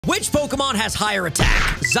Which Pokemon has higher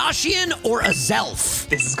attack, Zacian or Azelf?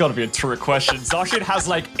 This has got to be a trick question. Zacian has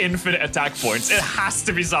like infinite attack points. It has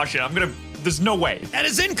to be Zacian. There's no way. That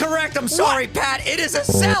is incorrect. I'm sorry, Pat. It is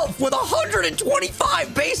Azelf with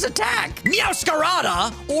 125 base attack.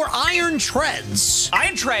 Meowscarada or Iron Treads?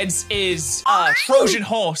 Iron Treads is Trojan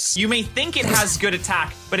Horse. You may think it has good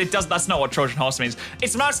attack, but it does. That's not what Trojan Horse means.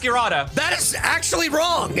 It's Meowscarada. That is actually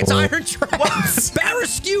wrong. It's Iron Treads.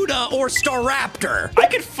 Barraskewda or Staraptor? I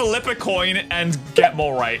could flip a coin and get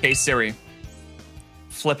more right. Hey, Siri.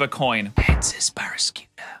 Flip a coin. It's his Barraskewda.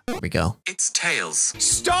 There we go. It's Tails.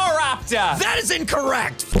 Staraptor! That is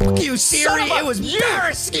incorrect. Fuck you, Siri. It was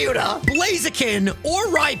Barraskewda. Blaziken or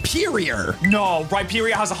Rhyperior? No,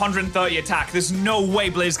 Rhyperior has 130 attack. There's no way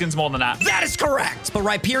Blaziken's more than that. That is correct. But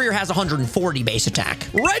Rhyperior has 140 base attack.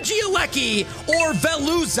 Regieleki or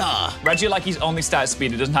Veluza? Regieleki's only stat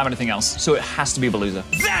speed. It doesn't have anything else. So it has to be Veluza.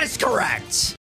 That is correct.